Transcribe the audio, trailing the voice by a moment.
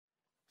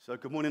So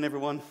good morning,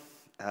 everyone.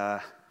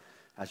 As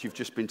you've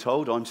just been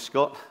told, I'm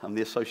Scott. I'm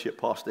the associate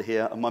pastor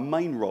here, and my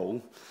main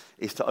role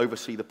is to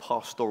oversee the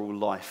pastoral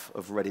life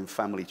of Reading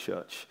Family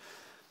Church.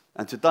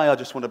 And today I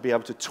just want to be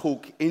able to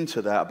talk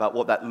into that, about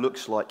what that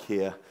looks like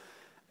here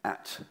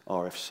at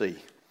RFC.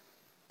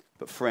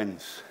 But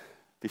friends,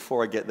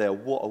 before I get there,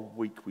 what a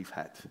week we've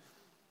had.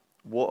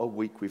 What a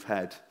week we've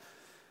had.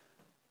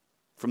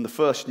 From the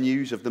first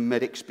news of the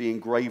medics being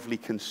gravely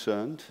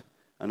concerned,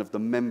 and of the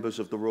members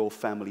of the royal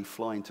family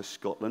flying to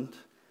Scotland,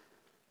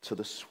 to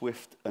the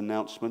swift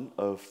announcement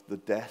of the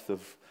death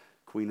of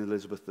Queen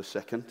Elizabeth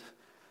II.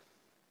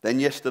 Then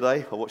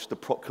yesterday, I watched the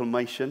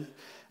proclamation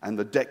and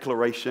the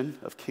declaration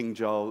of King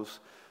Charles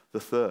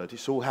III.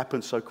 It's all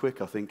happened so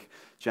quick. I think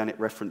Janet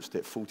referenced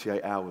it,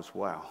 48 hours.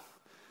 Wow,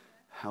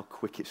 how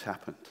quick it's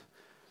happened.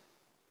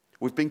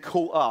 We've been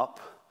caught up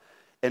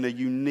in a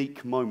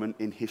unique moment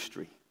in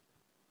history.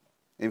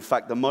 In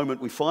fact, the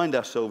moment we find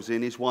ourselves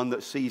in is one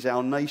that sees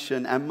our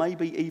nation, and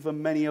maybe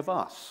even many of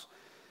us,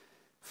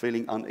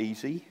 feeling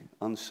uneasy,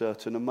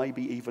 uncertain, and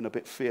maybe even a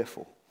bit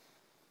fearful.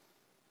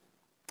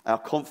 Our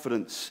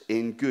confidence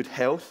in good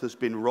health has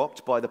been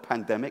rocked by the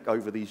pandemic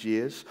over these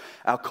years.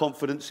 Our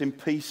confidence in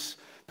peace,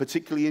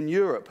 particularly in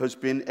Europe, has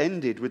been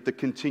ended with the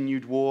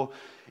continued war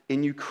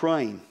in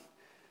Ukraine.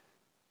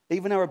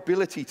 Even our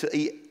ability to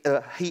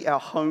heat our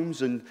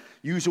homes and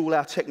use all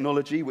our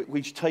technology,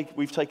 we've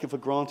taken for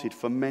granted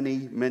for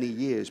many, many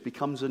years,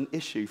 becomes an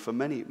issue for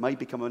many. It may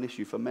become an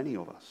issue for many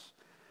of us.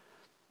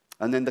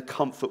 And then the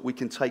comfort we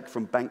can take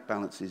from bank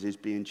balances is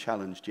being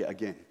challenged yet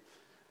again.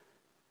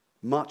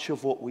 Much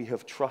of what we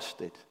have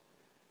trusted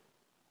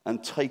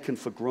and taken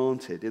for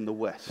granted in the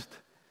West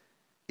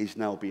is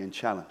now being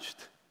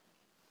challenged.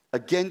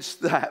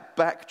 Against that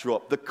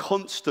backdrop, the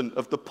constant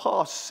of the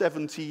past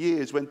 70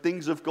 years, when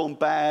things have gone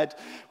bad,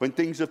 when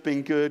things have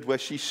been good, where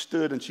she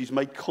stood and she's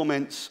made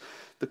comments,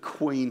 the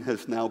Queen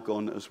has now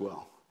gone as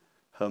well.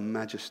 Her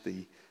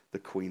Majesty, the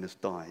Queen, has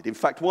died. In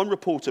fact, one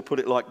reporter put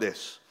it like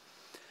this: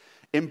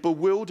 in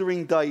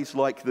bewildering days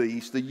like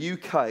these, the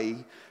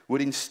UK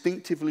would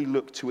instinctively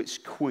look to its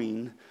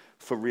Queen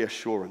for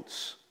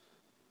reassurance.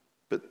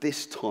 But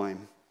this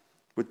time,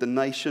 with the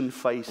nation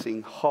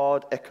facing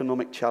hard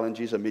economic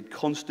challenges amid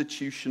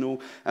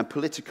constitutional and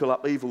political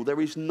upheaval,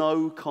 there is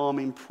no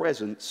calming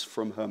presence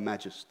from Her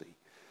Majesty.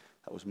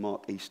 That was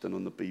Mark Easton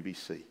on the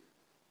BBC.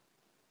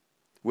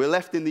 We're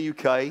left in the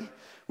UK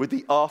with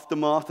the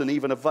aftermath and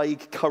even a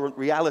vague current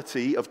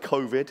reality of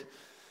COVID,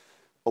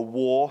 a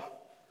war,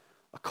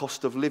 a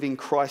cost of living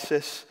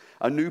crisis,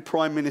 a new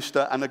Prime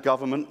Minister and a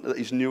government that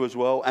is new as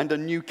well, and a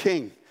new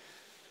king.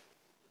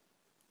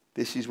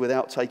 This is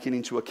without taking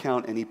into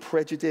account any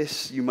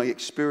prejudice you may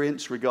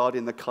experience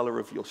regarding the colour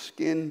of your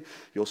skin,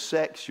 your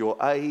sex, your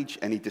age,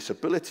 any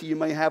disability you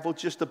may have, or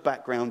just the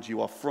background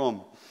you are from.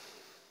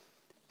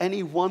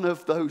 Any one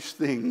of those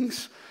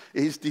things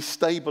is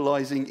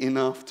destabilising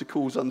enough to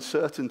cause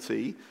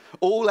uncertainty.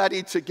 All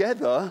added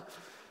together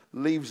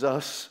leaves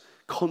us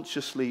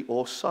consciously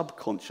or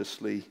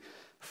subconsciously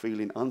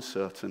feeling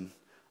uncertain,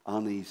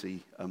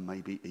 uneasy, and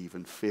maybe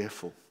even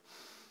fearful.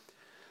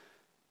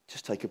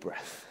 Just take a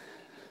breath.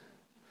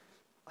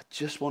 I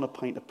just want to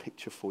paint a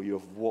picture for you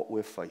of what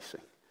we're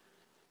facing.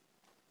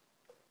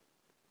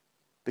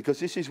 Because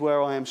this is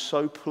where I am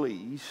so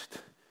pleased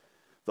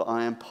that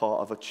I am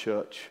part of a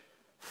church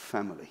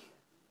family.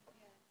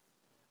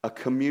 A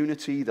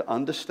community that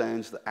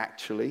understands that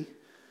actually,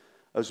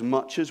 as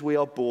much as we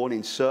are born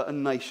in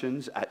certain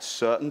nations at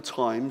certain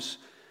times,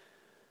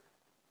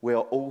 we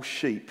are all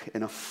sheep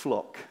in a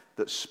flock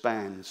that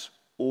spans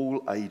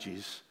all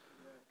ages,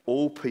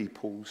 all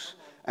peoples,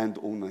 and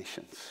all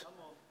nations.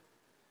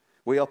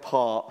 We are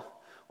part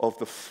of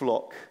the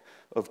flock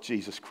of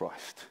Jesus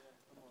Christ.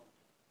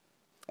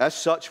 As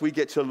such, we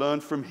get to learn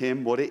from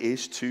him what it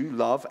is to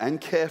love and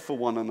care for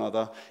one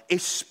another,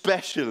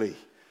 especially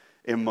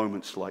in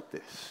moments like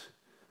this.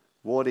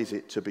 What is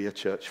it to be a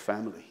church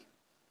family?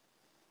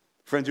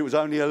 Friends, it was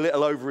only a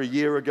little over a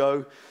year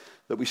ago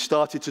that we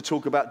started to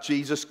talk about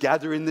Jesus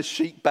gathering the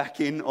sheep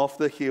back in off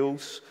the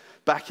hills,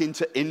 back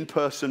into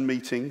in-person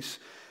meetings.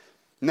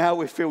 Now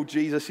we feel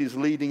Jesus is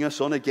leading us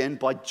on again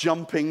by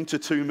jumping to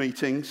 2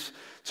 meetings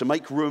to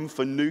make room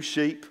for new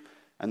sheep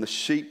and the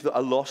sheep that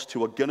are lost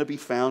who are going to be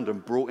found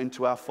and brought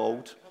into our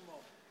fold.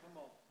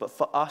 But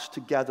for us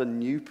to gather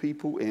new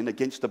people in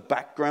against the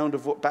background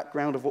of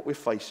what we're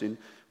facing,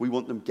 we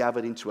want them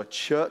gathered into a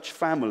church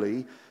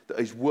family that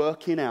is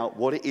working out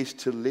what it is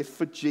to live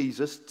for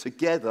Jesus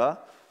together,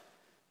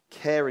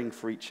 caring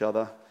for each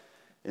other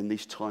in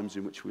these times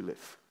in which we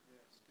live.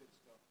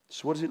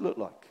 So what does it look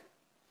like?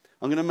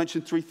 I'm going to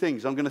mention 3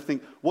 things. I'm going to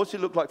think, what's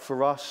it look like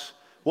for us?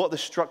 What are the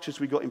structures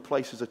we got in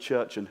place as a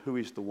church? And who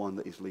is the one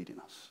that is leading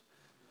us?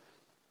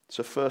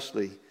 So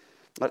firstly,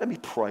 let me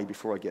pray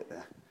before I get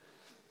there.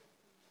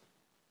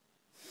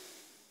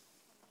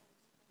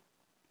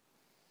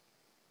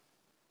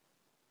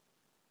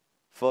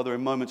 Father,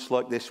 in moments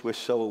like this, we're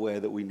so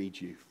aware that we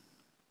need you.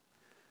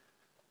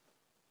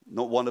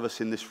 Not one of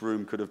us in this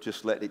room could have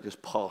just let it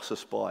just pass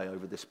us by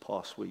over this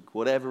past week.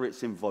 Whatever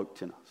it's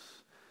invoked in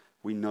us,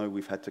 we know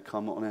we've had to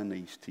come on our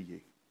knees to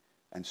you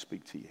and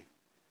speak to you.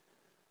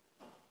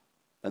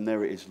 And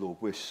there it is, Lord.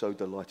 We're so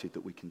delighted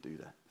that we can do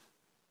that.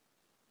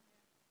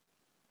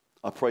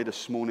 I pray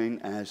this morning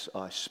as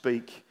I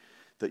speak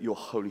that your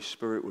Holy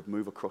Spirit would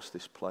move across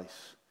this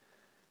place,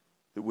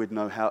 that we'd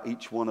know how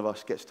each one of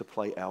us gets to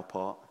play our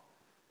part,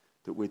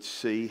 that we'd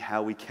see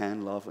how we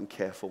can love and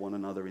care for one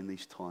another in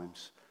these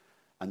times,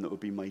 and that we'd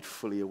be made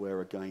fully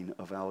aware again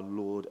of our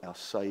Lord, our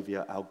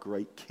Saviour, our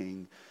great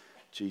King,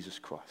 Jesus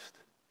Christ.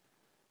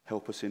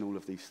 Help us in all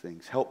of these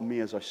things. Help me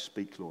as I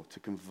speak, Lord, to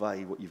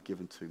convey what you've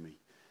given to me.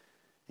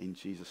 In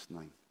Jesus'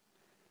 name.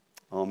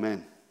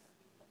 Amen.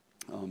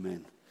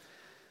 Amen.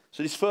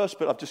 So this first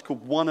bit I've just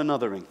called one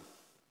anothering.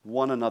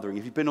 One anothering.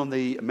 If you've been on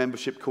the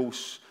membership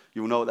course,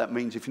 you'll know what that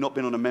means. If you've not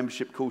been on a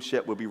membership course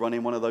yet, we'll be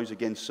running one of those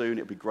again soon.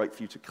 It'll be great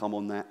for you to come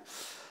on that.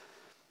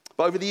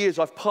 But over the years,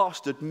 I've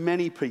pastored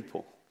many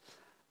people.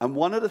 And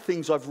one of the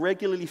things I've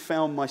regularly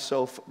found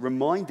myself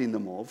reminding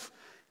them of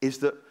is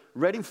that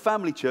Reading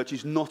Family Church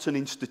is not an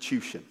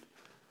institution.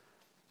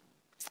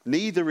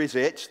 Neither is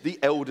it the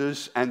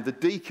elders and the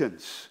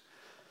deacons.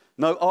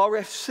 No,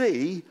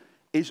 RFC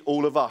is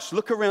all of us.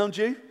 Look around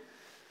you.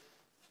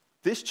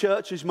 This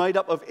church is made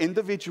up of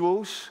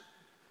individuals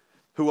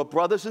who are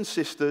brothers and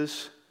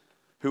sisters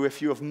who,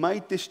 if you have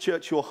made this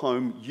church your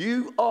home,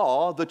 you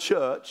are the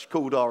church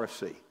called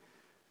RFC.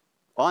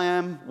 I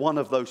am one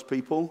of those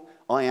people.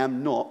 I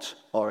am not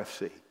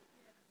RFC.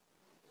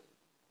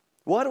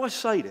 Why do I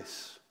say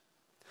this?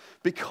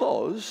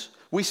 Because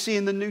we see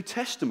in the New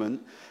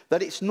Testament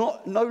that it's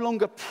no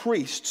longer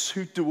priests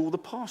who do all the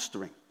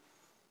pastoring.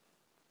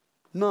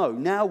 No,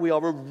 now we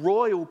are a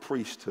royal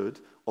priesthood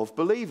of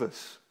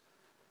believers.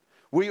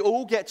 We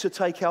all get to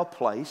take our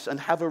place and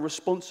have a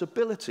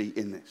responsibility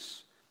in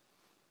this.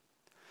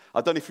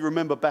 I don't know if you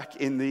remember back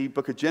in the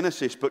book of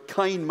Genesis, but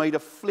Cain made a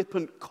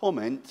flippant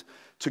comment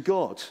to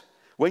God.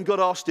 When God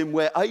asked him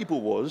where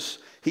Abel was,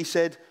 he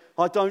said,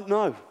 I don't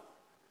know.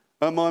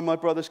 Am I my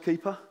brother's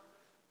keeper?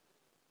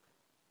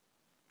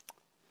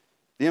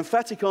 The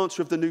emphatic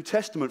answer of the New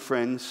Testament,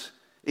 friends,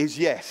 is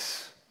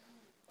yes.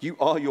 You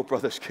are your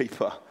brother's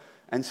keeper.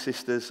 And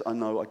sisters, I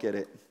know, I get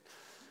it.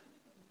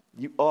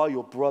 You are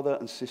your brother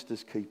and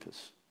sister's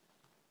keepers.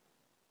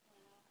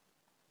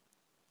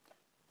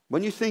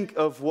 When you think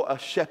of what a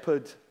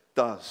shepherd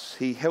does,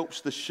 he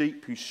helps the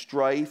sheep who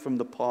stray from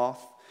the path.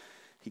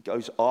 He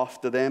goes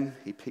after them,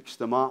 he picks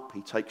them up,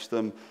 he takes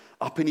them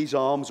up in his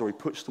arms or he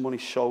puts them on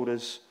his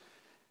shoulders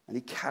and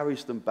he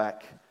carries them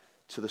back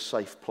to the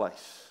safe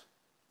place.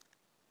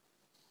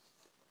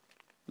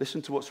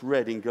 Listen to what's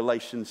read in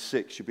Galatians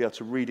 6. You'll be able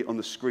to read it on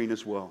the screen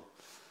as well.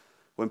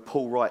 When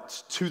Paul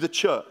writes, to the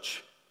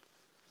church,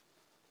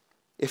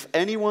 if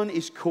anyone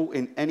is caught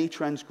in any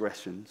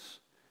transgressions,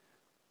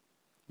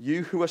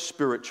 you who are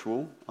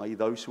spiritual, i.e.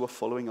 those who are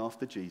following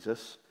after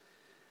Jesus,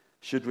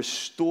 should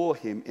restore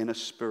him in a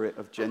spirit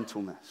of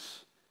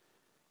gentleness.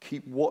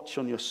 Keep watch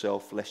on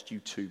yourself, lest you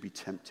too be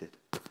tempted.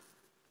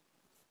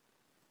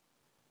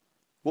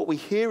 What we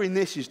hear in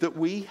this is that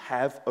we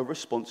have a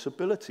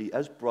responsibility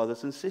as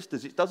brothers and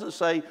sisters. It doesn't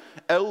say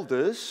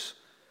elders,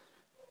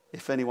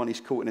 if anyone is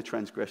caught in a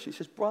transgression. It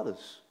says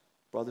brothers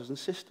and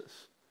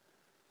sisters.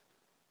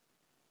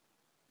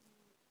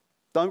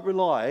 Don't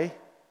rely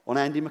on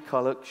Andy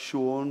McCulloch,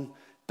 Sean,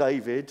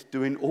 David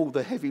doing all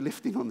the heavy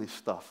lifting on this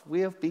stuff.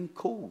 We have been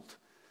called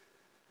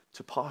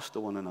to pastor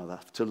one another,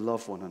 to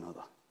love one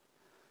another.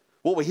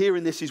 What we hear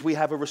in this is we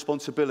have a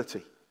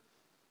responsibility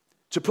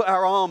to put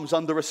our arms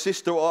under a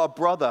sister or a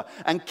brother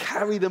and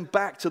carry them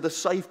back to the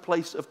safe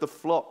place of the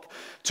flock,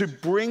 to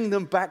bring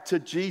them back to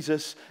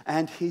Jesus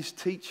and his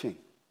teaching.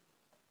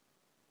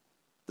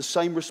 The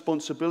same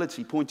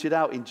responsibility pointed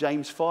out in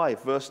James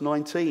 5, verse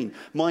 19.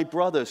 My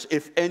brothers,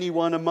 if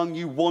anyone among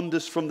you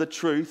wanders from the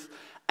truth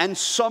and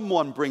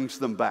someone brings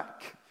them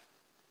back.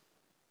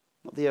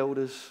 Not the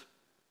elders,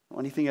 not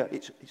anything else.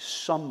 It's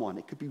someone.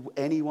 It could be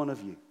any one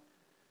of you.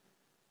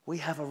 We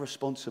have a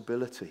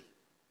responsibility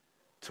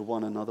to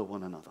one another.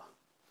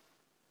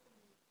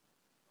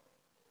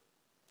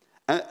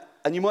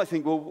 And you might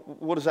think, well,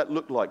 what does that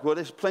look like? Well,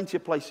 there's plenty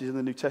of places in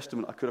the New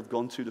Testament I could have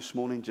gone to this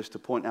morning just to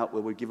point out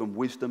where we're given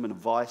wisdom and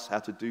advice how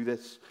to do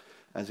this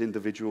as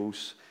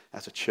individuals,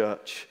 as a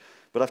church.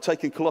 But I've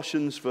taken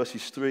Colossians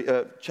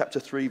chapter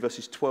 3,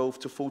 verses 12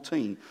 to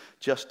 14,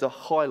 just to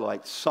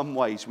highlight some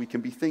ways we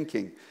can be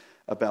thinking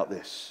about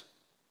this.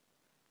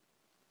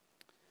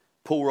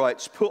 Paul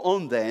writes, put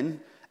on then,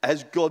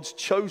 as God's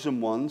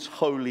chosen ones,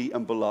 holy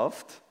and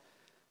beloved,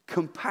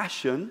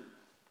 compassion,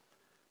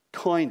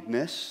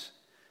 kindness,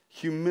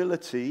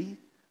 humility,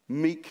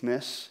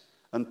 meekness,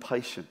 and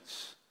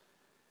patience,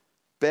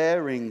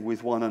 bearing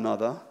with one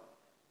another,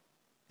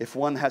 if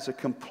one has a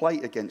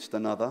complaint against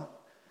another,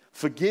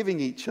 forgiving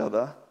each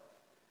other,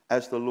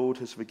 as the Lord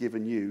has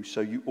forgiven you,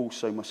 so you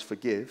also must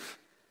forgive.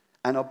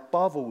 And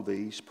above all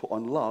these, put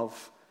on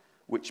love,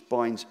 which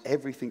binds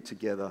everything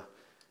together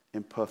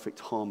in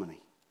perfect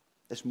harmony.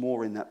 There's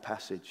more in that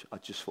passage. I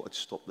just thought I'd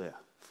stop there.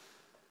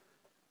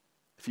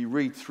 If you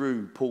read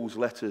through Paul's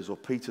letters or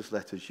Peter's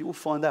letters, you will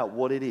find out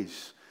what it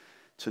is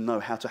to know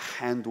how to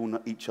handle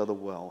each other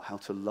well, how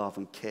to love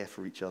and care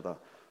for each other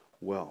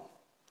well.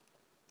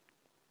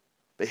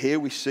 But here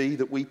we see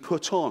that we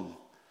put on.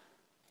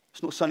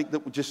 It's not something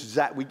that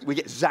we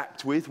get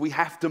zapped with. We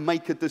have to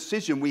make a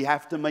decision. We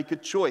have to make a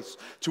choice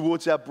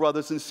towards our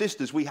brothers and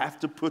sisters. We have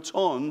to put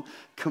on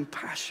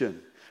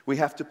compassion. We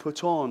have to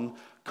put on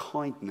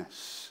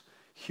kindness,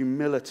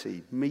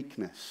 humility,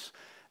 meekness,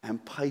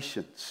 and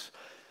patience.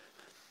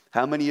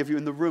 How many of you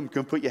in the room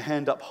can put your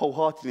hand up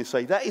wholeheartedly and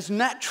say, that is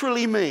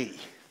naturally me?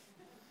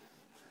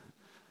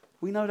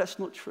 We know that's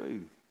not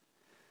true.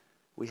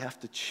 We have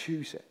to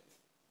choose it.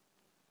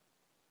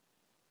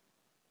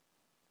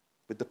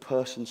 With the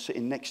person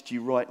sitting next to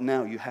you right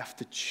now, you have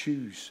to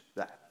choose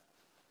that.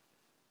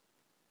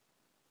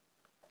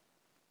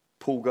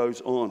 Paul goes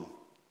on.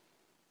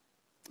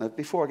 Now,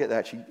 before I get there,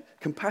 actually,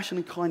 compassion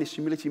and kindness,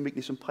 humility,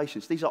 meekness, and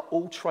patience, these are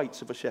all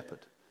traits of a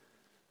shepherd.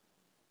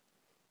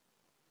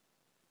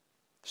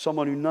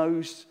 Someone who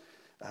knows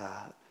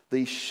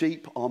these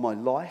sheep are my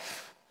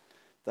life,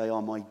 they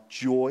are my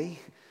joy,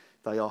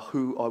 they are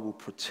who I will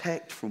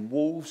protect from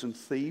wolves and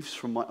thieves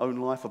from my own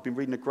life. I've been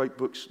reading a great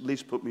book,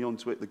 Liz put me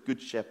onto it, The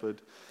Good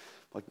Shepherd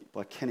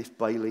by Kenneth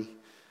Bailey.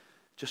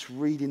 Just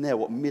reading there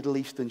what Middle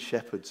Eastern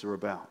shepherds are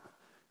about.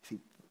 You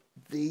think,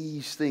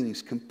 these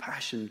things,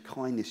 compassion,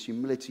 kindness,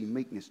 humility,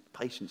 meekness,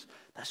 patience,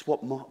 that's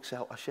what marks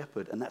out a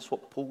shepherd. And that's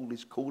what Paul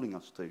is calling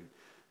us to,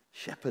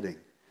 shepherding.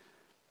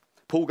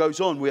 Paul goes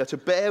on, we are to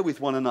bear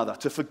with one another,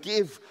 to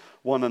forgive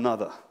one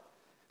another.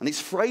 And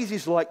it's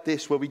phrases like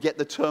this where we get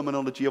the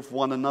terminology of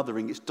one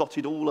anothering. It's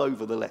dotted all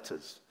over the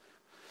letters.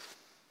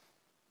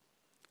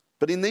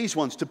 But in these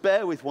ones, to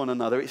bear with one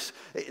another,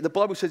 the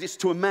Bible says it's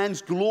to a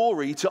man's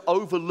glory to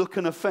overlook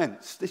an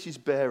offense. This is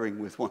bearing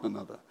with one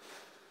another.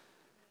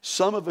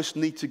 Some of us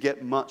need to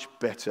get much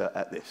better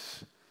at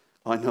this.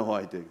 I know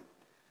I do.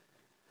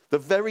 The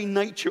very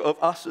nature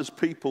of us as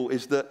people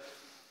is that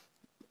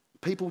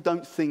people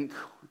don't think,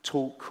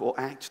 talk, or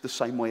act the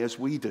same way as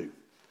we do.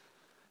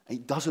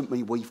 It doesn't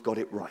mean we've got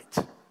it right.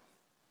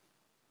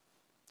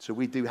 So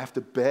we do have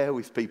to bear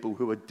with people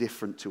who are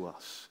different to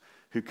us,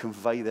 who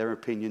convey their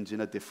opinions in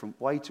a different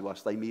way to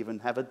us. They may even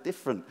have a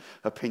different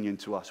opinion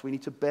to us. We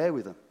need to bear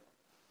with them.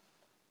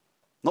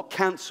 Not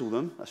cancel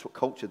them, that's what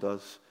culture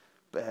does.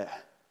 Bear.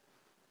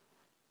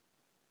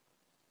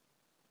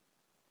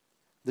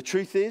 The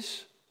truth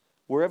is,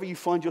 wherever you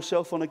find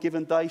yourself on a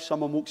given day,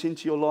 someone walks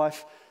into your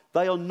life,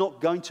 they are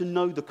not going to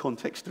know the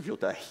context of your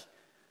day.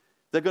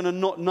 They're going to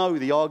not know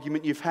the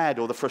argument you've had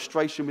or the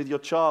frustration with your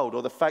child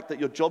or the fact that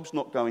your job's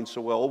not going so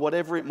well or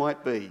whatever it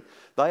might be.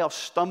 They are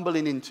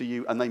stumbling into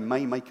you and they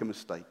may make a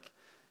mistake.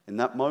 In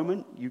that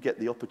moment, you get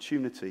the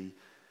opportunity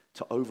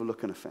to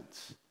overlook an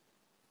offense,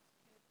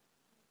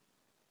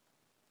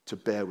 to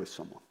bear with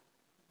someone.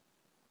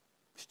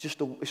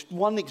 It's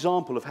one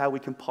example of how we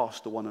can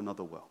pastor one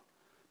another well,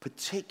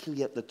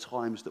 particularly at the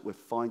times that we're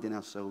finding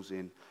ourselves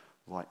in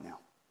right now.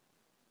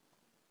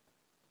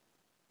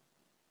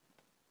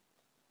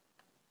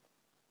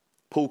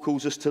 Paul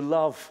calls us to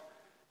love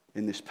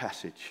in this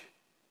passage.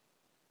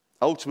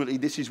 Ultimately,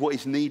 this is what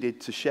is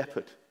needed to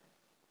shepherd.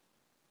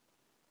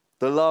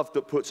 The love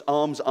that puts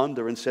arms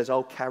under and says,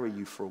 I'll carry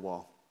you for a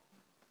while.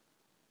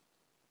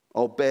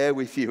 I'll bear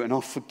with you and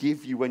I'll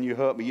forgive you when you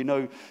hurt me. You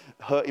know,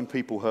 hurting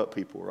people hurt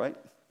people, right?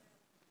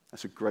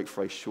 That's a great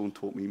phrase Sean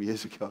taught me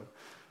years ago.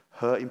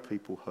 Hurting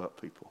people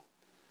hurt people.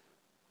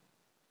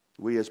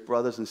 We as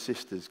brothers and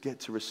sisters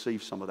get to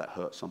receive some of that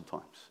hurt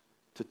sometimes,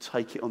 to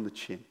take it on the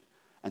chin.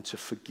 And to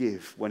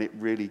forgive when it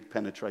really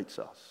penetrates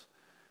us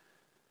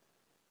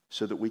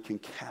so that we can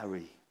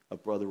carry a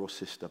brother or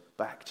sister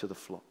back to the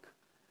flock,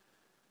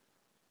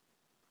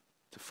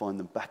 to find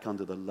them back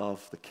under the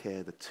love, the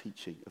care, the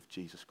teaching of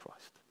Jesus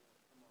Christ.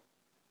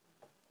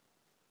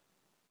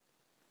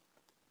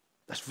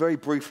 That's very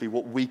briefly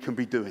what we can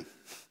be doing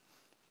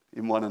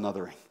in one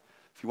anothering.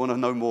 If you want to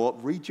know more,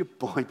 read your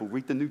Bible,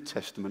 read the New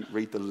Testament,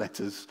 read the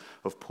letters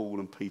of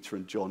Paul and Peter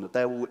and John.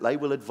 They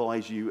will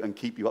advise you and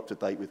keep you up to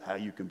date with how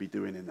you can be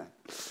doing in that.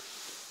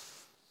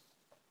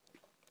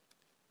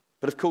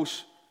 But of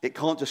course, it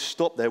can't just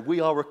stop there. We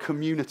are a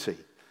community.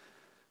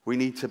 We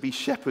need to be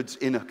shepherds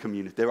in a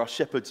community. There are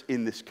shepherds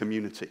in this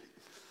community.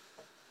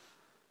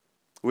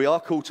 We are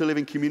called to live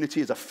in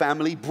community as a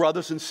family,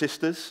 brothers and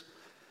sisters.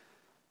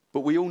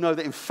 But we all know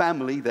that in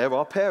family there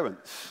are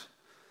parents.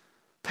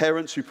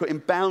 Parents who put in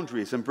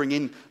boundaries and bring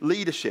in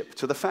leadership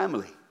to the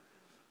family.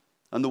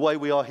 And the way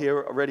we are here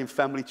at Reading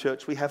Family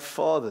Church, we have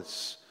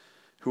fathers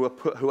who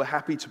are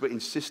happy to put in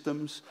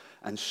systems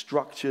and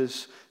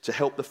structures to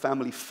help the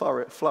family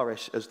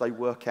flourish as they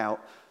work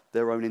out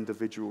their own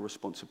individual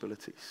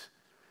responsibilities.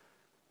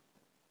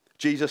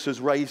 Jesus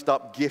has raised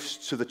up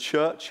gifts to the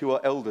church who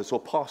are elders or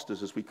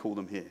pastors, as we call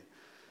them here.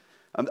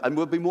 And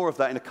there'll be more of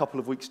that in a couple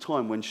of weeks'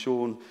 time when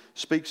Sean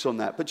speaks on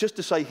that. But just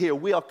to say here,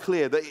 we are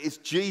clear that it is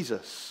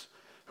Jesus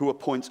who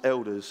appoints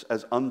elders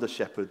as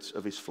under-shepherds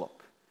of his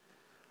flock.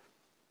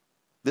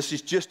 This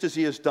is just as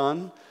he has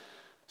done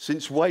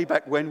since way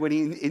back when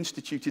he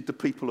instituted the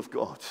people of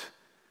God.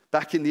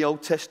 Back in the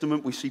Old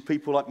Testament, we see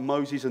people like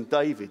Moses and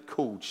David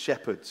called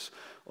shepherds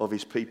of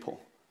his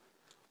people.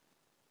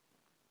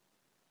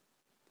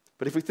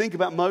 But if we think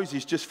about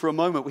Moses just for a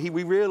moment,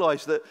 we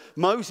realize that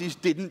Moses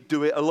didn't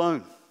do it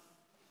alone.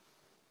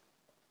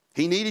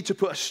 He needed to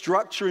put a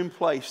structure in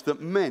place that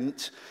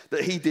meant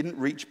that he didn't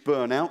reach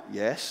burnout,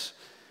 yes,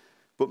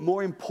 but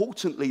more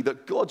importantly,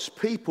 that God's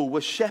people were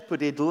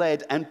shepherded,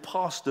 led, and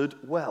pastored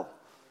well.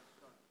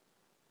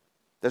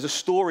 There's a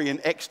story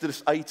in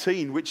Exodus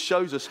 18 which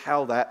shows us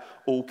how that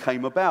all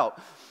came about.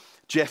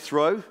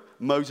 Jethro,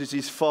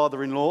 Moses'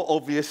 father-in-law,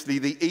 obviously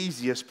the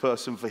easiest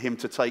person for him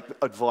to take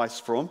advice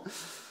from,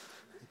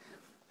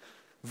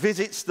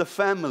 visits the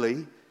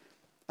family,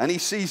 and he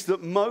sees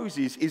that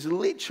Moses is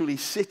literally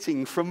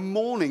sitting from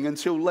morning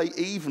until late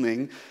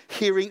evening,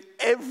 hearing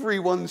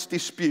everyone's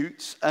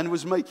disputes, and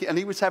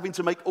he was having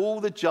to make all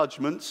the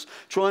judgments,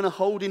 trying to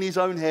hold in his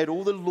own head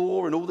all the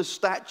law and all the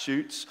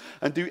statutes,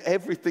 and do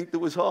everything that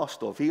was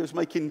asked of. He was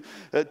making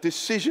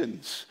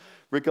decisions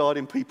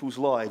regarding people's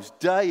lives,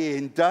 day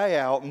in, day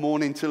out,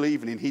 morning till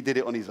evening. He did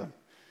it on his own.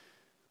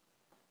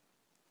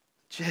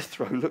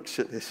 Jethro looks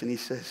at this and he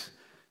says,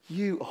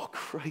 "You are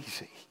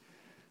crazy.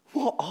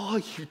 What are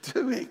you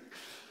doing?"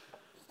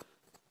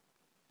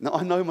 Now,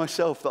 I know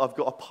myself that I've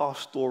got a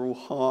pastoral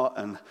heart,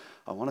 and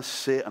I want to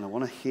sit and I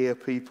want to hear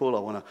people. I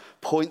want to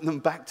point them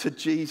back to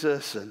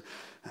Jesus, and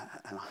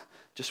I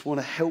just want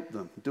to help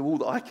them, do all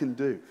that I can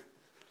do.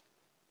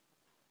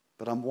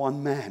 But I'm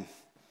one man,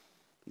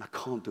 and I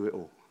can't do it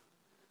all.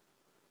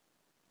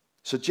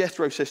 So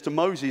Jethro says to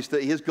Moses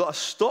that he has got to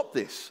stop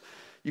this.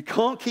 You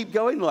can't keep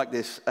going like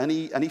this. And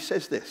he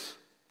says this.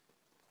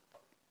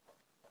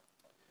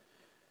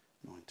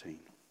 19.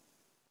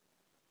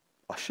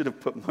 I should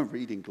have put my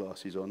reading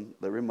glasses on.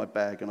 They're in my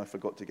bag and I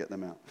forgot to get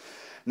them out.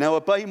 "Now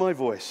obey my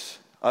voice.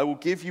 I will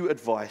give you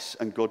advice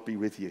and God be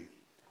with you."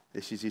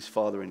 This is his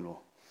father-in-law.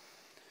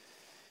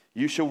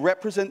 "You shall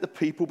represent the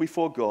people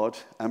before God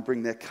and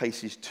bring their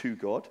cases to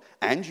God,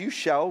 and you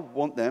shall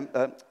warn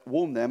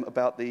them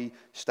about the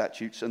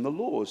statutes and the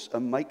laws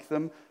and make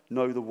them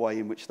know the way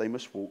in which they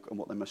must walk and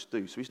what they must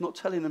do." So he's not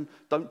telling them,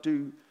 don't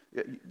do,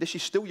 this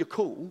is still your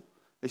call.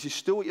 This is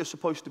still what you're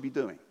supposed to be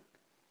doing.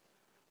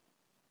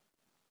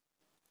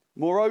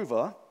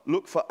 "Moreover,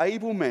 look for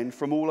able men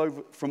from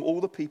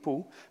all the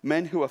people,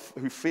 men who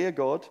fear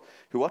God,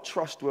 who are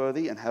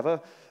trustworthy and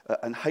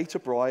and hate a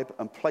bribe,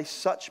 and place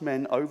such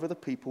men over the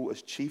people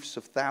as chiefs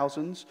of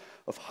thousands,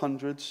 of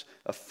hundreds,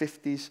 of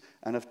fifties,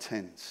 and of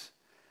tens.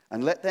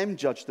 And let them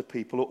judge the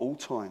people at all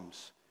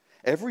times.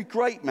 Every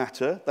great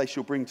matter they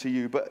shall bring to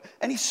you, but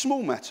any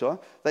small matter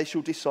they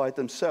shall decide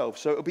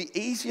themselves. So it will be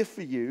easier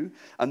for you,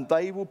 and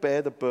they will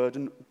bear the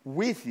burden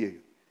with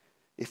you.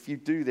 If you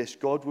do this,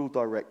 God will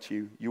direct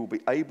you. You will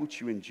be able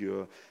to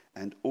endure,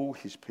 and all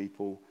this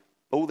people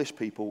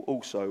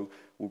also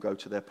will go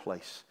to their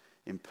place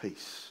in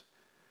peace."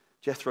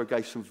 Jethro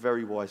gave some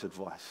very wise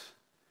advice.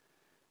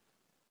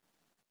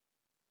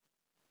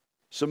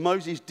 So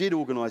Moses did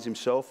organize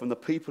himself and the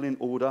people in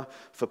order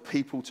for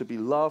people to be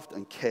loved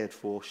and cared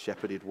for,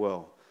 shepherded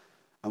well.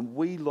 And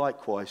we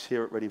likewise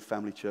here at Reading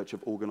Family Church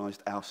have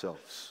organized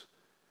ourselves.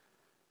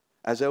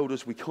 As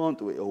elders, we can't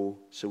do it all,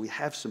 so we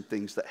have some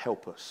things that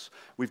help us.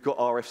 We've got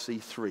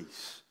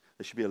RFC3s.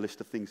 There should be a list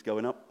of things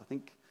going up, I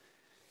think.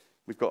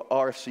 We've got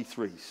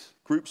RFC3s,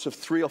 groups of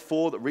 3 or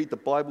 4 that read the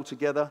Bible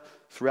together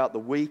throughout the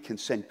week and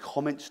send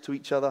comments to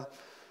each other.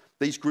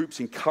 These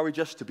groups encourage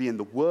us to be in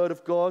the Word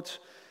of God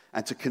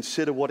and to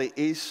consider what it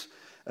is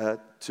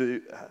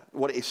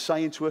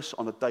saying to us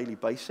on a daily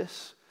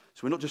basis.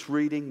 So we're not just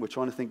reading, we're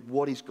trying to think,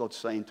 what is God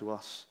saying to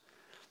us?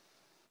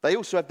 They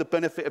also have the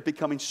benefit of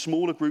becoming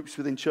smaller groups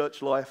within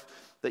church life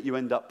that you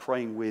end up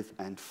praying with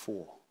and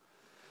for.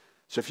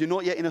 So if you're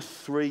not yet in a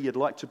 3, you'd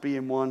like to be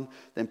in one,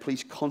 then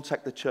please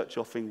contact the church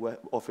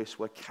office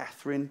where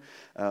Catherine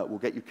will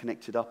get you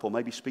connected up, or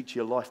maybe speak to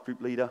your life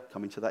group leader,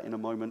 come into that in a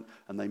moment,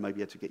 and they may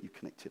be able to get you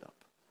connected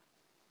up.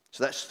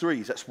 So that's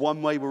 3s. That's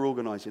one way we're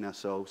organizing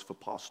ourselves for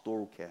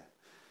pastoral care.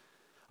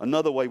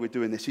 Another way we're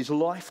doing this is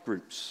life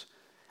groups.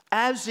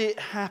 As it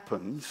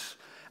happens,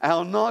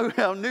 our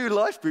new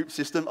life group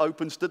system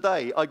opens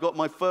today. I got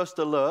my first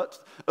alert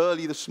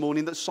early this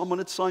morning that someone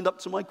had signed up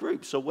to my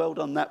group. So well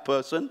done, that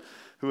person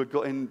who had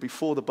got in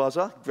before the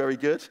buzzer. Very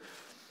good.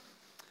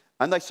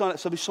 And they signed up.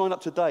 So we signed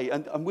up today.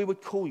 And we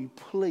would call you,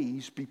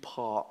 please be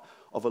part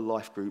of a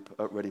life group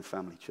at Reading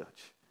Family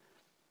Church.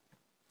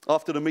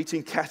 After the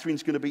meeting,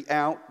 Catherine's going to be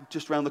out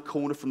just around the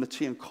corner from the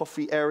tea and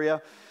coffee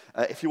area.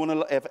 If you want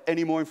to have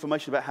any more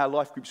information about how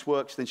life groups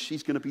works, then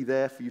she's going to be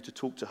there for you to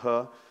talk to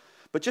her.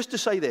 But just to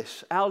say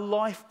this, our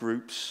life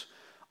groups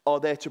are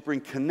there to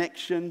bring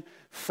connection,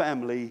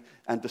 family,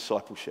 and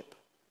discipleship.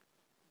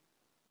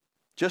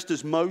 Just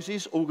as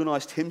Moses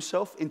organized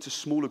himself into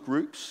smaller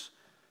groups,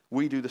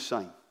 we do the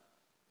same.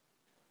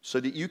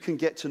 So that you can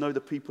get to know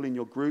the people in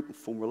your group and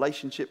form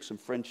relationships and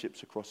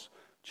friendships across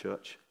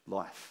church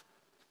life.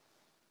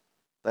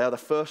 They are the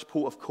first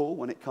port of call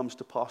when it comes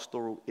to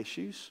pastoral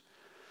issues.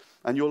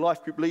 And your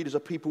life group leaders are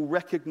people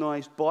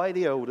recognized by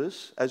the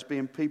elders as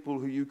being people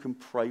who you can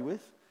pray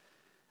with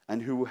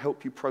and who will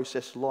help you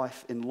process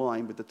life in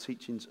line with the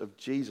teachings of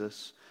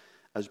Jesus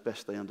as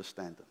best they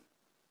understand them.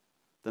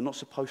 They're not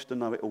supposed to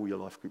know it all, your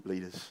life group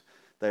leaders.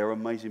 They are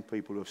amazing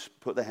people who have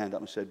put their hand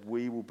up and said,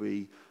 we will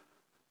be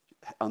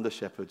under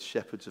shepherds,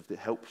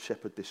 help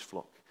shepherd this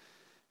flock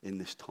in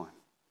this time.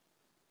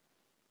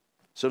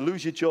 So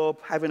lose your job,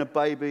 having a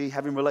baby,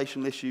 having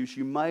relational issues,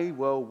 you may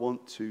well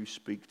want to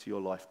speak to your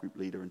life group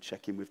leader and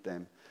check in with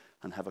them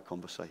and have a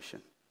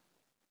conversation.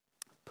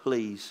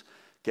 Please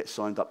get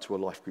signed up to a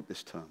life group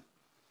this term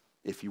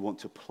if you want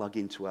to plug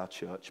into our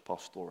church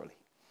pastorally.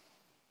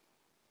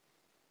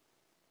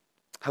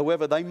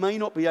 However, they may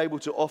not be able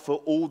to offer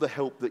all the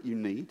help that you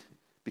need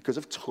because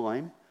of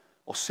time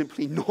or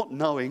simply not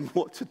knowing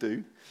what to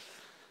do.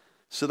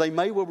 So they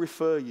may well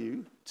refer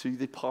you to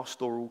the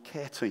pastoral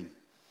care team.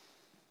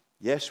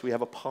 Yes, we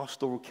have a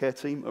pastoral care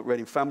team at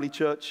Reading Family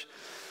Church,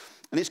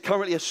 and it's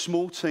currently a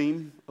small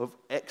team of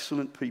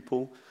excellent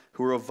people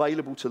who are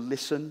available to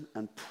listen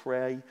and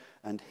pray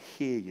and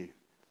hear you.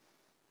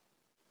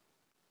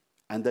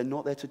 And they're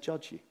not there to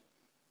judge you,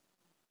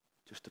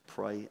 just to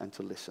pray and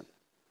to listen.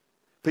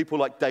 People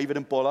like David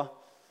and Bola,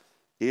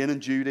 Ian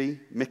and Judy,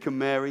 Mick and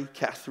Mary,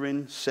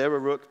 Catherine, Sarah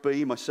Rook,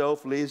 B,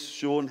 myself, Liz,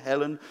 Sean,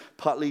 Helen,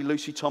 Putley,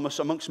 Lucy Thomas,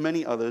 amongst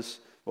many others,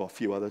 well, a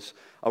few others,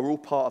 are all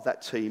part of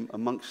that team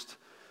amongst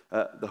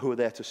who are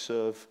there to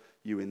serve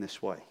you in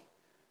this way.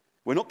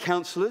 We're not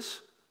counselors,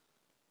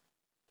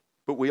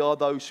 but we are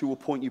those who will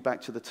point you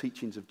back to the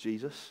teachings of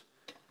Jesus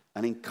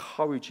and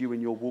encourage you in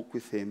your walk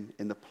with him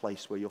in the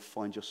place where you'll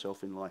find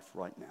yourself in life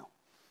right now.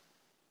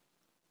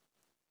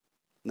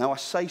 Now, I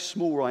say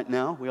small right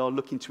now. We are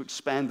looking to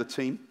expand the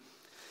team.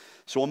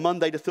 So on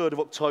Monday, the 3rd of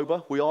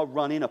October, we are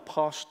running a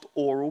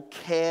pastoral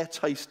care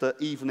taster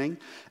evening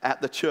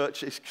at the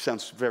church. It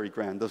sounds very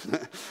grand, doesn't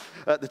it?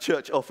 At the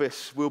church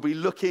office. We'll be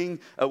looking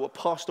at what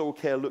pastoral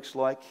care looks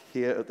like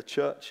here at the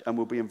church, and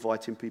we'll be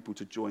inviting people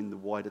to join the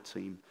wider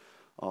team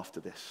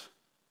after this.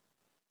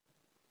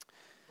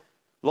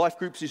 Life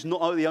groups is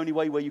not the only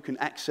way where you can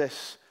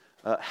access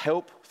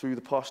help through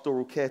the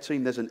pastoral care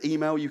team. There's an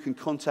email you can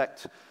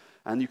contact,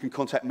 and you can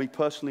contact me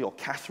personally or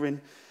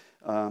Catherine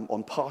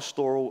on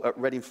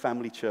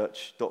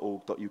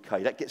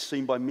pastoral@readingfamilychurch.org.uk. That gets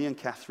seen by me and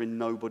Catherine,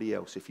 nobody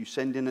else. If you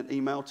send in an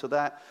email to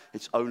that,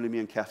 it's only me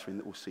and Catherine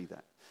that will see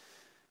that.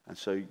 And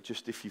so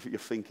just if you're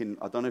thinking,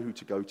 I don't know who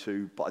to go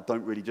to, but I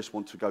don't really just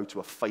want to go to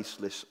a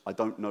faceless, I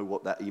don't know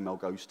what that email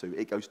goes to.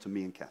 It goes to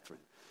me and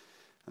Catherine.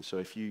 And so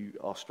if you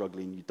are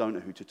struggling, you don't know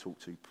who to talk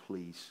to,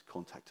 please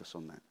contact us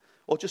on that.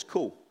 Or just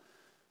call.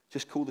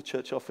 Just call the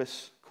church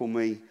office, call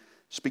me.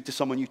 Speak to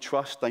someone you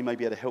trust. They may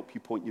be able to help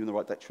you, point you in the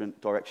right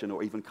direction,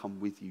 or even come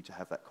with you to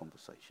have that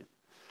conversation.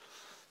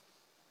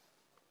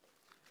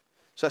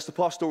 So that's the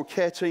pastoral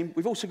care team.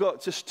 We've also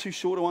got just two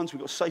shorter ones. We've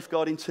got a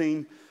safeguarding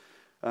team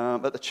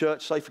at the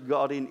church.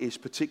 Safeguarding is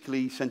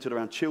particularly centered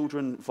around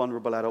children,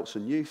 vulnerable adults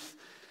and youth.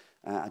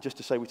 And just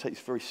to say we take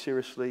this very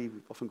seriously.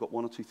 We've often got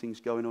one or two things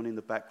going on in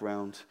the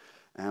background,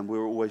 and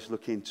we're always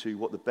looking to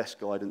what the best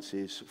guidance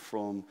is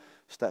from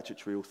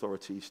statutory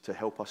authorities to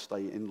help us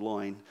stay in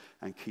line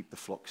and keep the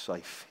flock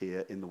safe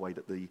here in the way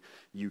that the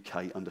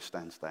UK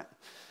understands that.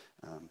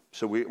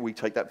 So we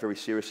take that very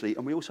seriously.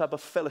 And we also have a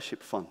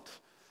fellowship fund.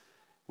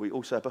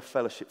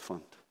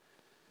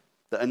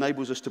 That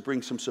enables us to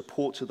bring some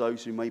support to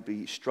those who may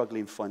be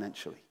struggling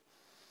financially.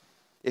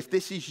 If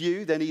this is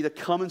you, then either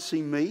come and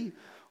see me.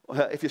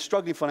 If you're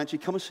struggling financially,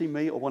 come and see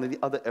me or one of the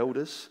other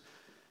elders.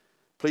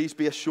 Please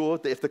be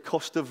assured that if the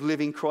cost of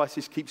living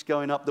crisis keeps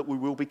going up, that we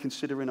will be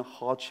considering a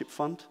hardship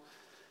fund.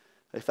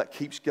 If that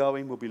keeps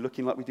going, we'll be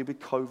looking like we did with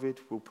COVID.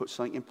 We'll put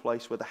something in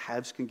place where the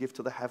haves can give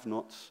to the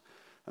have-nots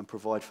and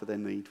provide for their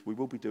need. We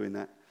will be doing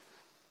that.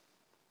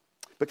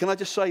 But can I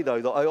just say,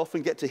 though, that I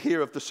often get to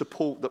hear of the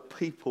support that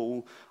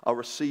people are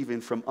receiving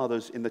from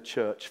others in the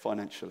church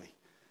financially.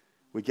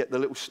 We get the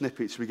little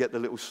snippets, we get the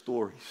little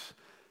stories.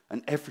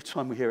 And every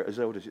time we hear it as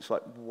elders, it's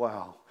like,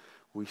 wow,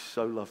 we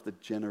so love the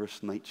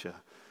generous nature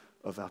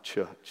of our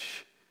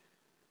church.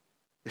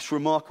 It's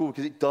remarkable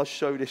because it does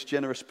show this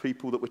generous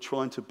people that we're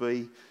trying to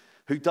be,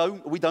 we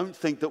don't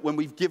think that when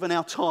we've given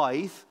our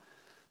tithe,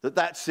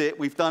 that's it,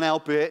 we've done our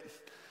bit,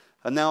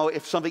 and now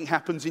if something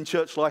happens in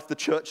church life, the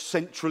church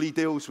centrally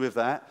deals with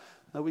that.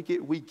 No,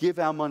 we give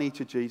our money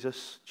to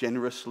Jesus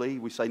generously.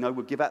 We say, no,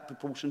 we'll give that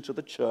proportion to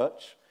the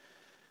church.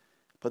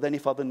 But then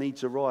if other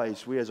needs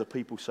arise, we as a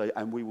people say,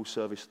 and we will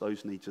service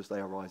those needs as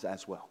they arise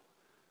as well.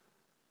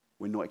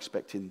 We're not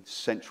expecting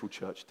central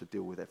church to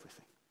deal with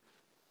everything.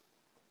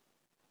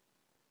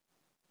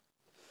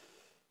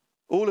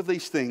 All of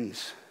these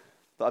things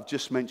that I've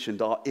just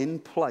mentioned are in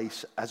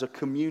place as a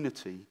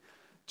community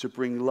to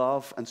bring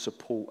love and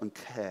support and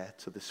care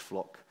to this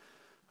flock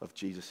of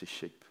Jesus'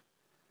 sheep.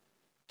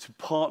 To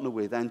partner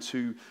with and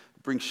to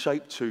bring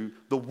shape to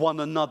the one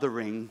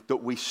anothering that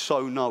we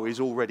so know is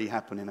already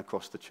happening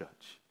across the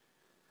church.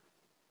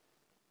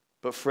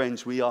 But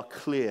friends, we are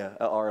clear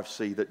at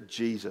RFC that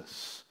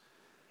Jesus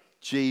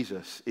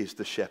is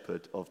the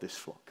shepherd of this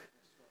flock.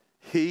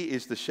 He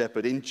is the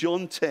shepherd. In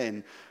John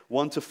 10,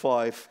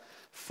 1-5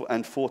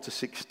 and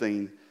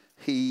 4-16,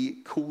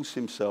 he calls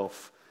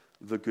himself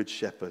the Good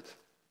Shepherd.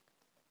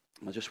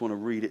 I just want to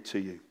read it to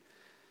you.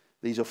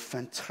 These are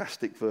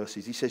fantastic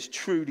verses. He says,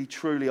 truly,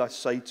 truly, I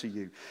say to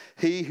you,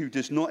 he who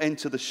does not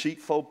enter the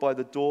sheepfold by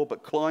the door,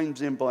 but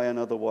climbs in by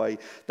another way,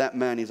 that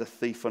man is a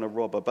thief and a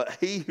robber. But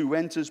he who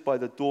enters by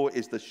the door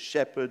is the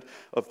shepherd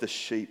of the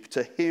sheep.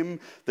 To him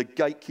the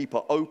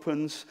gatekeeper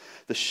opens.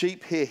 The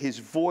sheep hear his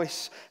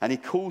voice, and he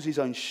calls his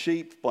own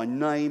sheep by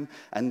name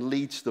and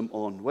leads them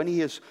on. When he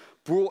has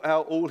brought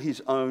out all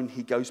his own,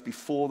 he goes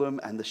before them,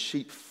 and the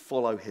sheep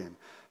follow him,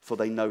 for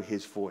they know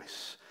his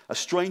voice. A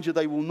stranger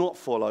they will not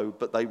follow,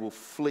 but they will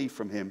flee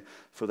from him,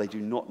 for they do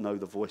not know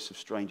the voice of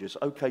strangers.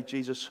 Okay,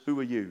 Jesus, who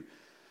are you?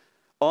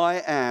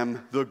 I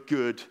am the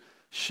good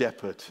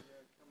shepherd.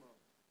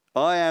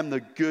 I am the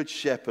good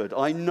shepherd.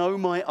 I know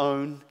my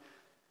own,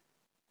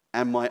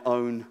 and my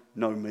own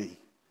know me.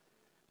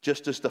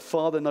 Just as the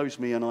Father knows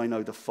me, and I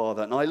know the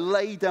Father. And I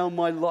lay down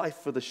my life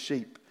for the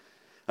sheep.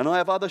 And I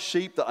have other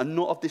sheep that are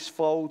not of this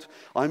fold.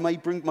 I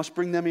must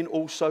bring them in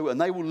also, and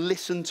they will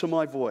listen to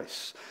my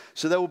voice.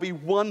 So there will be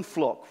one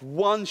flock,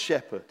 one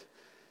shepherd.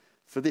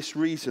 For this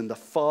reason, the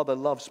Father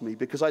loves me,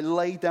 because I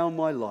lay down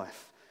my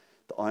life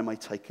that I may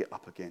take it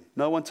up again.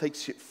 No one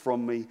takes it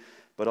from me,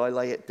 but I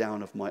lay it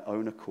down of my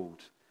own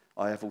accord.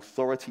 I have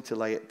authority to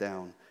lay it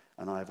down,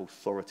 and I have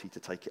authority to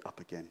take it up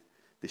again.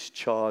 This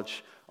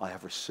charge I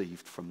have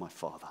received from my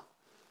Father.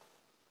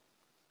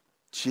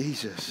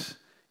 Jesus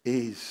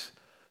is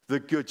the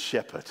good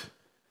shepherd.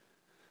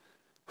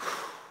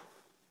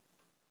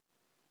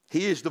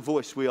 He is the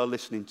voice we are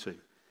listening to.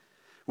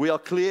 We are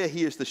clear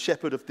he is the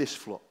shepherd of this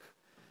flock.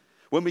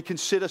 When we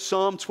consider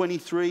Psalm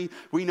 23,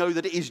 we know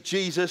that it is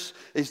Jesus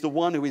is the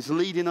one who is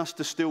leading us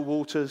to still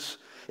waters.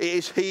 It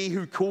is he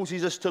who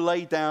causes us to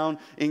lay down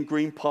in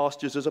green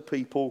pastures as a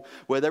people,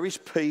 where there is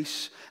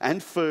peace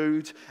and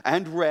food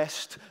and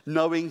rest,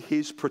 knowing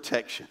his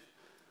protection.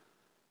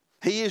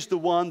 He is the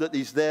one that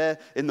is there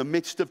in the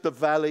midst of the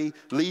valley,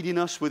 leading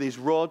us with his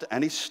rod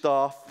and his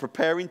staff,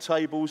 preparing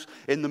tables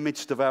in the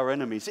midst of our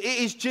enemies. It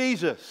is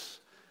Jesus.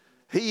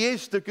 He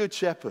is the good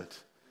shepherd.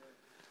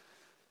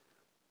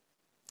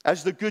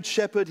 As the good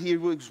shepherd, he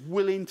was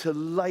willing to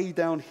lay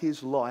down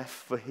his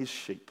life for his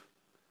sheep,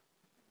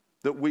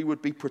 that we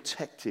would be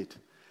protected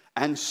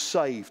and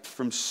saved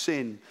from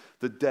sin,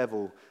 the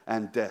devil,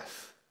 and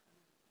death.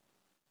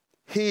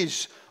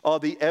 His are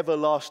the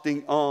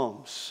everlasting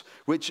arms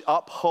which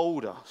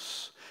uphold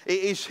us. It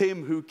is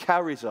him who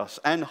carries us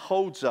and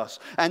holds us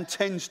and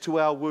tends to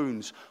our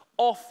wounds,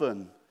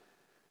 often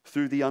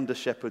through the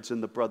under-shepherds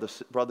and the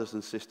brothers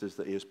and sisters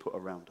that he has put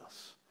around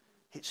us.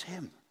 It's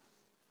him.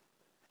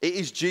 It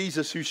is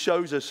Jesus who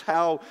shows us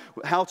how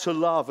to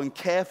love and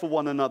care for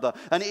one another.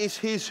 And it is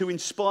his who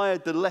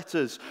inspired the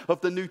letters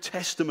of the New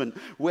Testament,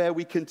 where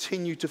we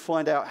continue to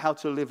find out how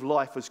to live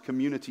life as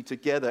community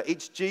together.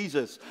 It's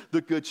Jesus,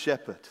 the Good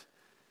Shepherd.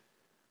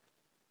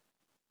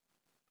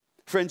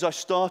 Friends, I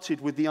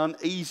started with the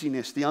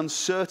uneasiness, the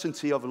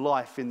uncertainty of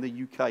life in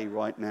the UK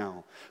right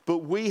now.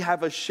 But we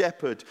have a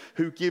shepherd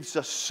who gives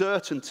us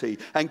certainty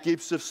and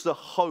gives us the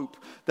hope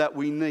that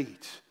we need.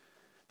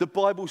 The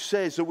Bible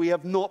says that we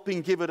have not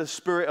been given a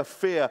spirit of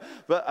fear,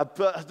 but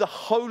the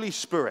Holy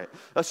Spirit,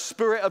 a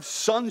spirit of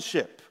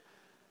sonship.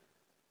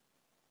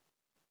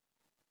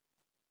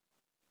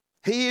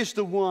 He is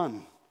the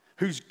one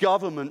whose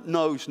government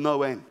knows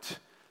no end.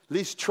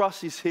 Liz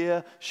Truss is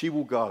here, she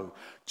will go.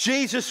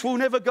 Jesus will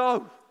never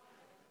go.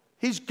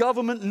 His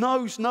government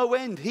knows no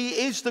end. He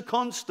is the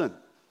constant.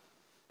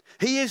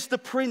 He is the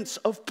Prince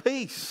of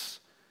Peace.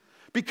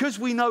 Because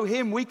we know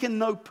him, we can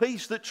know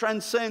peace that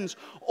transcends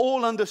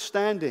all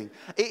understanding.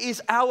 It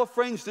is our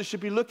friends that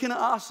should be looking at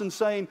us and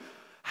saying,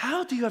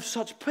 how do you have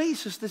such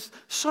peace as there's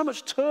so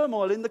much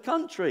turmoil in the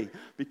country?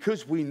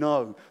 Because we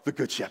know the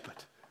Good Shepherd.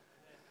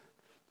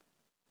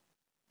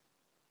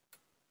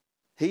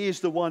 He is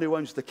the one who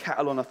owns the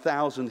cattle on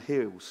 1,000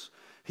 hills.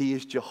 He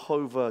is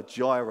Jehovah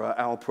Jireh,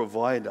 our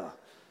provider.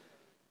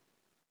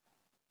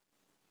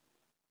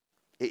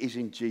 It is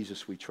in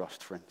Jesus we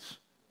trust, friends,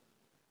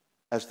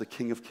 as the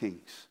King of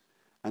Kings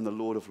and the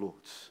Lord of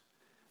Lords,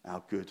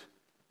 our good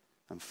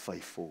and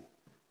faithful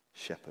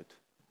shepherd.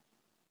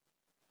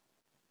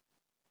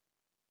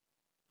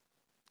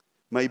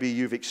 Maybe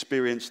you've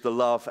experienced the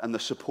love and the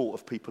support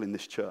of people in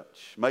this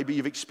church. Maybe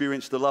you've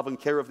experienced the love and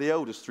care of the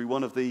elders through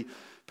one of the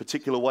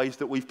particular ways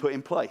that we've put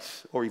in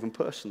place, or even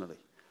personally.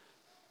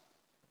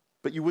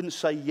 But you wouldn't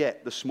say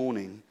yet this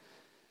morning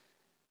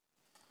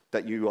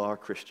that you are a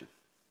Christian.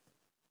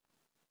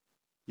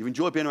 You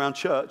enjoy being around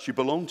church, you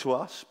belong to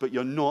us, but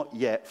you're not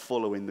yet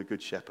following the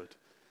Good Shepherd.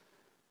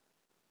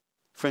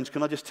 Friends,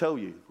 can I just tell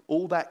you,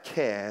 all that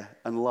care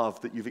and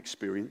love that you've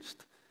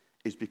experienced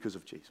is because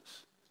of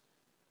Jesus.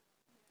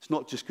 It's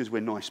not just because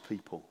we're nice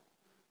people.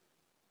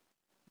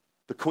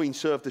 The Queen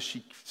served as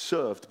she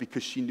served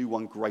because she knew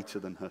one greater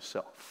than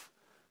herself,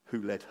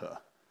 who led her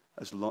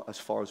as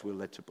far as we're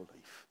led to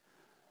believe.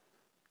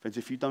 Friends,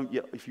 if you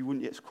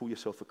wouldn't yet call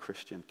yourself a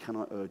Christian, can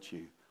I urge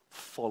you,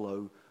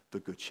 follow the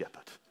Good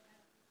Shepherd.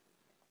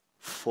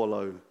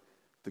 Follow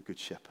the Good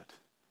Shepherd.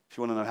 If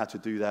you want to know how to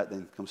do that,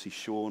 then come see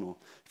Sean, or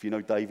if you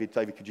know David,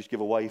 could just give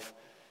a wave.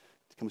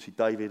 to come and see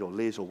David or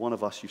Liz or one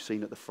of us you've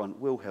seen at the front.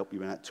 We'll help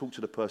you out. Talk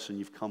to the person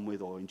you've come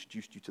with or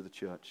introduced you to the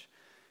church.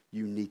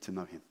 You need to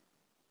know him.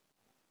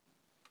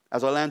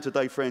 As I land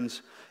today,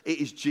 friends, it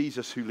is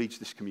Jesus who leads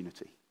this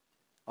community.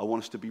 I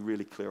want us to be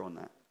really clear on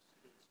that.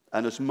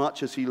 And as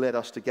much as he led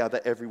us to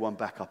gather everyone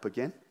back up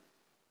again,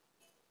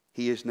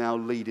 he is now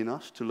leading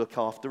us to look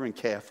after and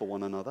care for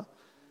one another.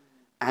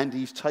 And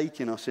he's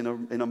taking us in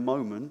a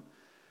moment,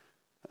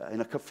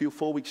 in a few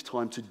 4 weeks'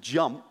 time, to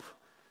jump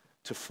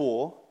to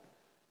 4,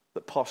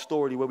 that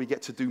pastorally, where we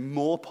get to do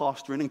more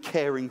pastoring and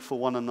caring for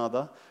one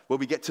another, where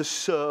we get to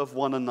serve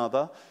one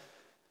another,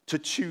 to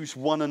choose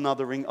one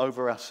anothering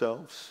over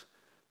ourselves,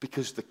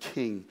 because the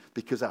King,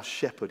 because our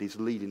shepherd is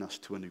leading us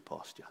to a new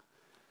pasture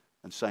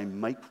and saying,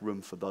 make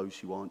room for those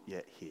who aren't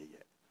yet here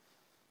yet,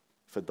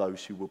 for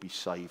those who will be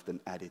saved and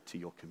added to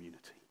your community.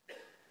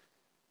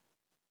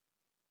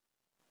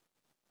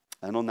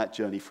 And on that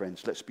journey,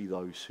 friends, let's be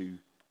those who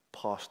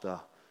pastor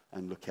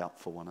and look out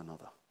for one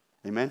another.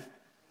 Amen?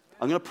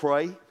 I'm going to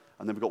pray,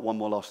 and then we've got one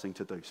more last thing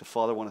to do. So,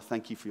 Father, I want to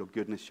thank you for your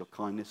goodness, your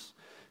kindness,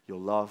 your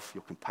love,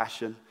 your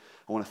compassion.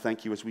 I want to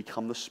thank you as we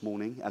come this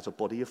morning as a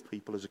body of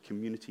people, as a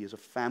community, as a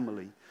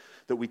family,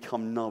 that we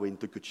come knowing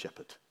the Good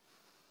Shepherd.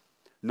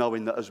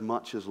 Knowing that as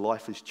much as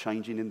life is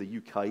changing in the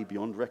UK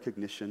beyond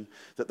recognition,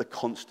 that the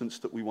constants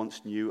that we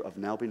once knew have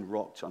now been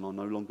rocked and are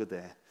no longer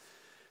there,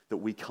 that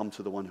we come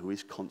to the one who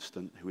is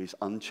constant, who is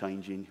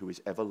unchanging, who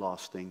is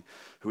everlasting,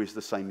 who is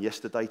the same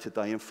yesterday,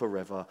 today, and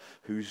forever,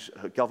 whose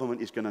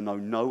government is going to know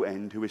no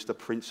end, who is the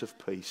Prince of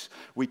Peace.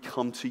 We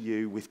come to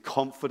you with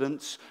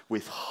confidence,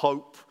 with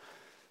hope,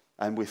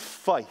 and with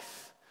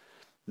faith,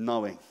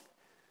 knowing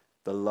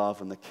the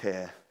love and the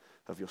care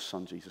of your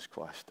Son, Jesus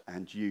Christ,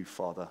 and you,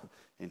 Father,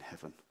 in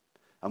heaven.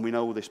 And we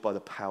know all this by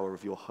the power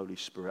of your Holy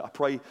Spirit. I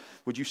pray,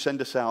 would you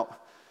send us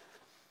out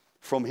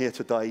from here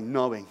today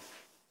knowing,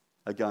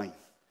 again,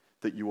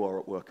 that you are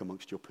at work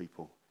amongst your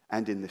people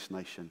and in this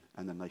nation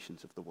and the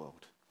nations of the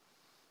world.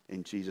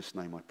 In Jesus'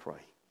 name I pray.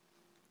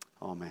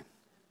 Amen.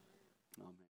 Amen.